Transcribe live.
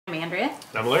Andrea.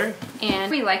 I'm Larry. And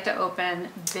we like to open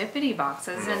Bibbidi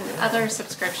boxes and other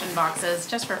subscription boxes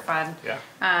just for fun.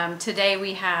 Yeah. Today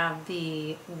we have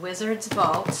the Wizard's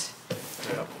Vault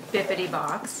Bibbidi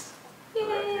box. Yay!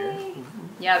 Right here.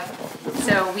 Yep.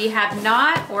 So we have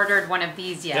not ordered one of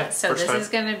these yet. Yeah, so this is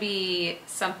going to be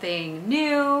something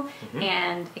new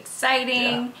and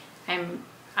exciting. Yeah.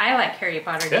 I like Harry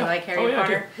Potter. Do you like Harry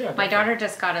Potter? Yeah, my daughter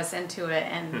just got us into it,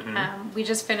 and we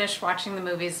just finished watching the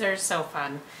movies. They're so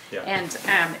fun. Yeah. And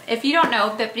if you don't know,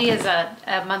 Bibbidi is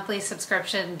a monthly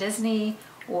subscription, Disney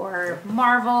or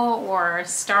Marvel or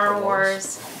Star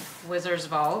Wars Wizard's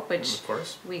Vault, which of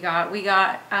course. we got.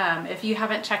 If you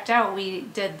haven't checked out, we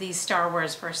did the Star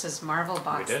Wars versus Marvel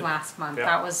box last month. Yeah.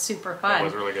 That was super fun. That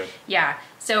was really good. Yeah.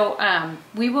 So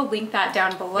we will link that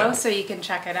down below so you can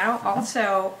check it out.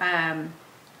 Also,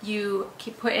 you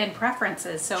can put in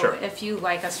preferences. So if you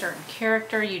like a certain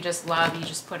character you just love, you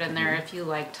just put in there. If you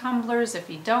like tumblers,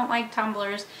 if you don't like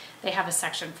tumblers, they have a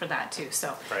section for that too.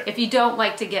 So if you don't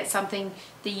like to get something,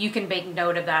 that you can make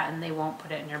note of that and they won't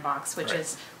put it in your box, which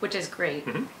is great.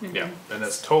 Yeah, and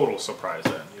that's total surprise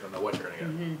then. You don't know what you're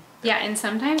gonna get. Yeah, and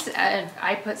sometimes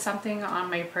I put something on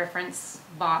my preference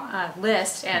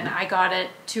list and I got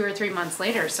it 2 or 3 months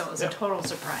later, so it was a total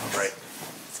surprise. Right.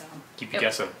 Keep you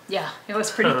guessing. Yeah, it was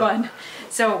pretty fun.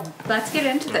 So let's get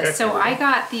into this. So I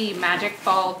got the Magic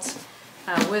Vault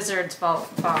Wizard's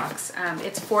Vault box.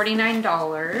 It's $49.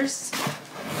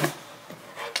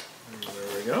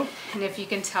 There we go. And if you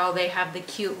can tell, they have the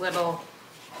cute little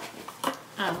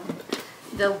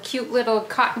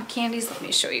cotton candies. Let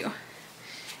me show you.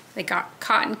 They got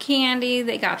cotton candy.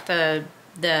 They got the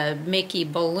Mickey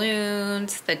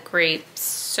balloons, the grape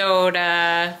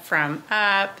soda from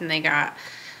Up, and they got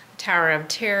Tower of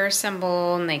Terror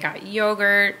symbol, and they got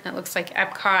yogurt. It looks like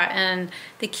Epcot, and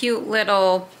the cute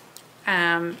little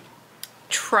blue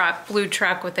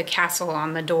truck with the castle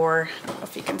on the door. I don't know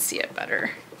if you can see it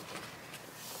better.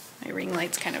 My ring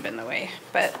light's kind of in the way,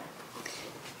 but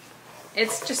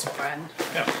it's just fun.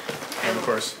 Yeah, and of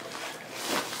course,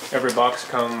 every box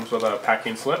comes with a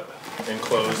packing slip.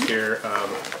 Enclosed here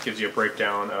gives you a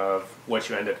breakdown of what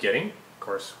you end up getting. Of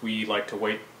course, we like to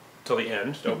wait till the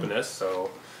end to open this,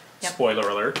 so spoiler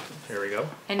alert, here we go.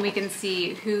 And we can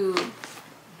see who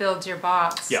builds your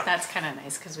box. Yeah. That's kind of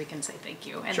nice because we can say thank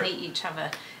you. And they each have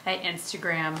an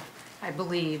Instagram, I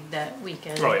believe, that we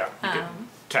can you can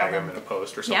tag them in a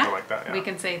post or something like that. Yeah. We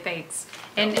can say thanks.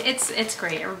 And it's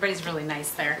great. Everybody's really nice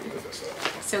there.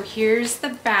 So here's the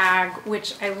bag,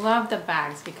 which I love the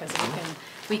bags because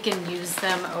we can use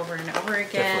them over and over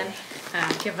again.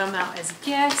 Give them out as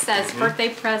gifts, as birthday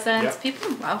presents.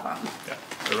 People love them. Yeah,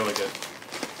 they're really good.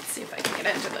 See if I can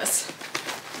get into this.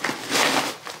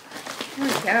 Here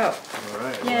we go. All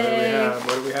right. Yay.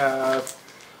 What do we have?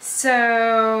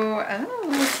 So,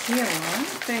 let's see a lot of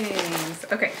things.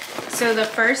 Okay, so the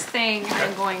first thing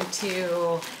I'm going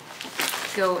to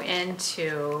go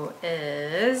into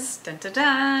is dun dun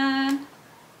dun.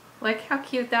 Look how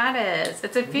cute that is.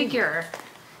 It's a figure.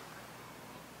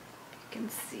 You can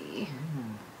see.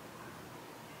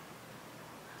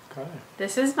 Okay.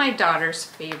 This is my daughter's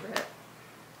favorite.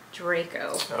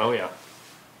 Draco. Oh yeah.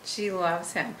 She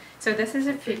loves him. So this is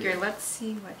a figure. Let's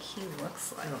see what he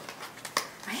looks like.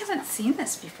 I haven't seen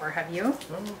this before. Have you? I don't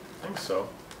think so.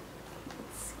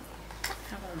 Let's see.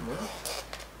 Having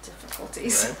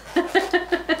difficulties. Right.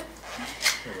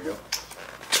 There we go.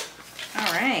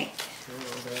 All right.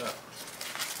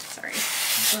 Sorry.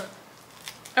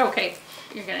 Okay.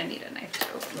 You're gonna need a knife to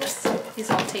open this. He's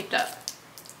all taped up.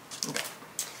 Okay.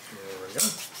 There we go.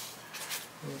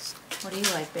 What do you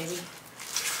like, baby?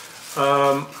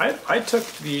 I took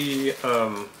the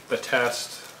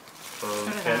test,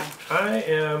 and I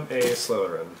am a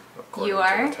Slytherin. According to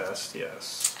the test,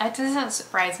 yes. That doesn't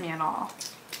surprise me at all.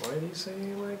 Why do you say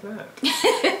it like that?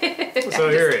 So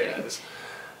here he is.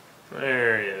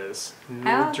 There he is.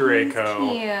 New Draco.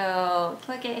 He's cute.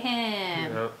 Look at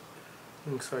him. Yeah.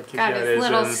 Looks like he's got his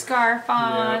little scarf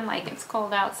on, like it's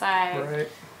cold outside. Right.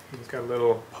 He's got a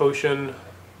little potion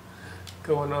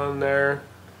going on there.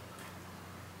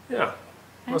 Yeah.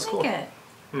 That's cool. I like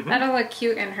it. That'll look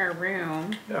cute in her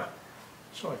room. Yeah.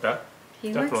 She'll like that.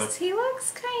 He looks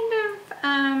kind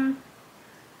of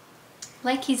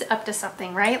like he's up to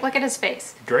something, right? Look at his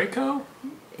face. Draco?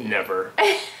 Never.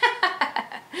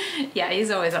 Yeah, he's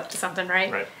always up to something,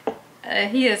 right? Right.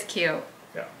 He is cute.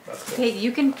 Yeah, that's cool. Okay,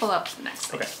 you can pull up the next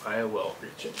thing. Okay, I will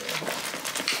reach in there.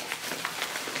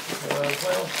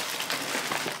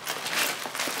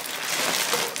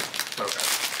 Okay.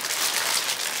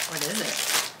 What is it?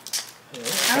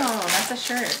 Okay. Oh, that's a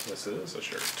shirt. This is a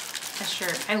shirt. A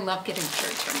shirt. I love getting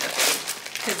shirts from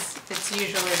Bibbidi because it's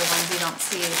usually the ones you don't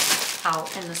see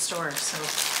out in the store. So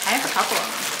I have a couple of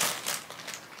them.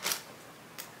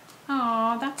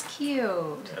 Oh, that's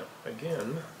cute. Yeah,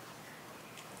 again,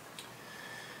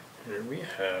 here we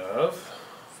have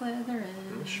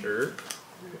Slytherin. the shirt.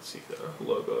 You can see the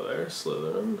logo there,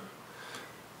 Slytherin.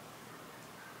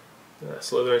 Yeah,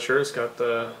 Slytherin shirt's got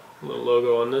the little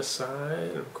logo on this side,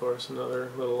 and of course another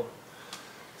little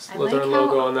Slytherin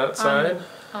logo on that side.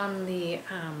 On the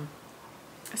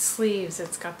sleeves,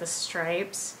 it's got the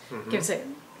stripes. Gives it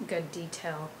good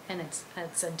detail, and it's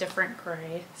a different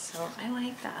gray. So I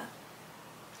like that.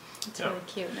 It's really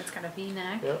cute, and it's got a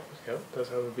V-neck. Yep, it does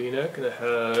have a V-neck, and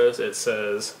it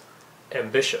says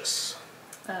ambitious.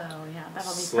 Oh yeah,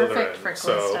 that'll be Slytherin. perfect for Calista.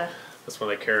 So that's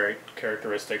one of the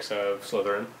characteristics of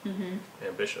Slytherin.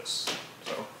 Ambitious.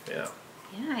 So yeah.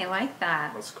 Yeah, I like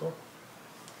that. That's cool.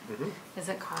 Is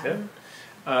it cotton?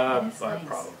 Yeah. Nice.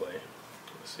 Probably.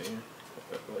 Let's see if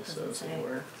it really says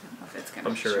anywhere. I don't know if it's gonna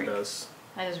I'm sure shrink. it does.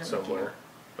 That is really somewhere, cute.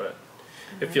 but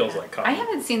it feels like cotton. I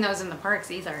haven't seen those in the parks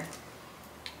either.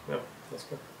 No, that's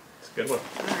good. It's a good one.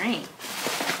 All right.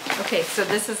 Okay, so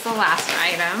this is the last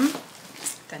item.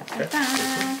 Dun, dun,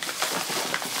 dun.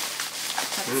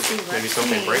 Let's see. Maybe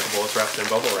something breakable. It's wrapped in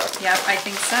bubble wrap. Yep, I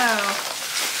think so.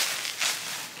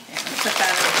 Okay, I'm gonna put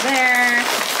that over there.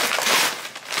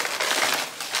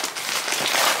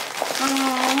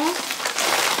 Oh.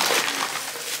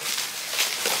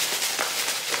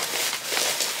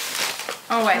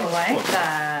 Oh, I like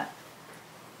that.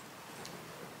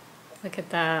 Look at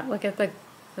that. Look at the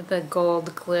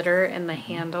gold glitter in the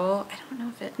handle. I don't know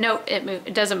if it... No,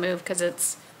 it doesn't move because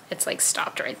it's like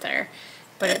stopped right there.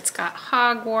 But it's got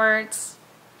Hogwarts.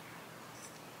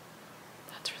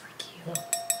 That's really cute.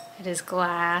 It is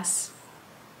glass.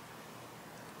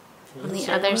 On the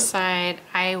other side,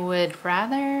 I would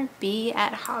rather be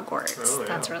at Hogwarts. Oh, yeah,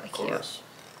 that's really cute.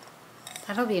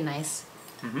 That'll be nice.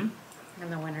 In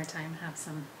the wintertime, have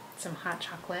some hot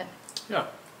chocolate. Yeah.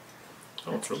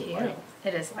 Oh, That's it's really cute. light.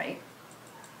 It is light.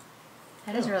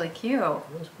 That is really cute.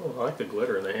 That's cool. I like the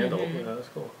glitter in the handle. Yeah, that's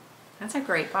cool. That's a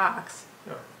great box.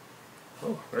 Yeah.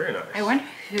 Oh, very nice. I wonder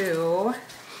who...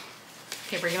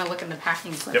 Okay, we're going to look in the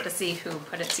packing slip to see who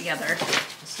put it together.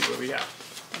 Let's see what we got.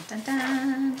 Dun, dun,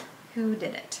 dun. Who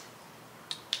did it?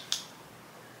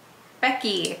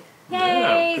 Becky. Yay!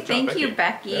 Yeah, good job, Thank you,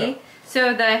 Becky. Yeah.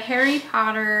 So the Harry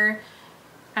Potter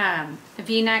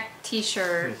V-neck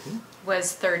t-shirt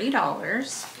was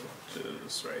 $30. Which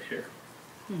is right here.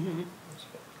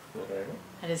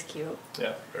 That is cute.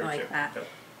 Yeah, very I like cute. that. Yep.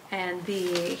 And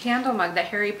the handle mug, the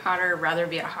Harry Potter Rather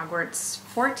Be at Hogwarts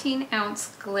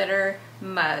 14-ounce glitter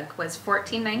mug was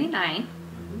 $14.99.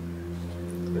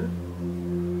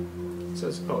 It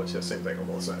says, oh, it's the same thing on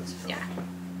both sides. Yeah.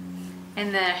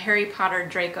 And the Harry Potter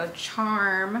Draco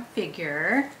Charm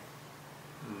figure,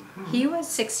 he was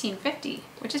 $16.50,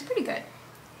 which is pretty good.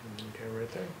 Okay,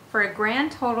 right there. For a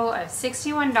grand total of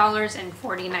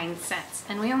 $61.49.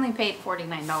 And we only paid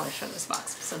 $49 for this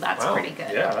box, so that's pretty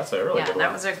good. Yeah, that's a really good one. Yeah,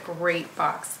 that was a great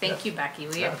box. Thank you, Becky.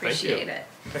 We appreciate it.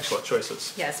 Excellent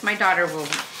choices. Yes, my daughter will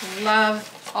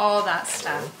love all that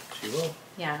stuff. She will.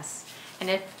 Yes. And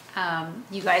if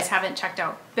you guys haven't checked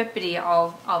out Bibbidi,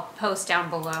 I'll post down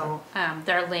below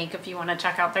their link if you want to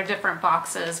check out their different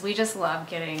boxes. We just love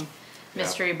getting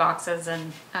mystery boxes,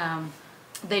 and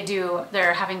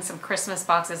they're having some Christmas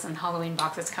boxes and Halloween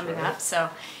boxes coming up, so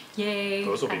yay.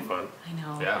 Those will be fun. I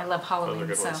know. Yeah, I love Halloween, those are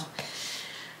good so ones.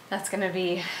 that's gonna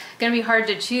be hard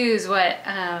to choose what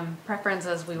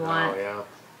preferences we want. Oh yeah.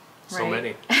 So Right?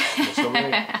 many. There's so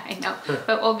many. I know,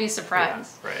 but we'll be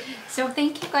surprised. Yeah, right. So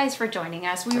thank you guys for joining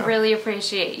us. We really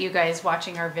appreciate you guys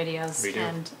watching our videos. We do.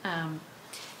 And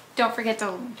don't forget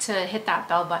to hit that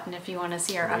bell button if you want to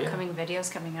see our upcoming videos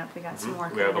coming up. We got some more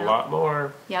coming We have a up. lot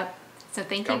more. Yep. So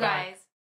thank you Come back. guys.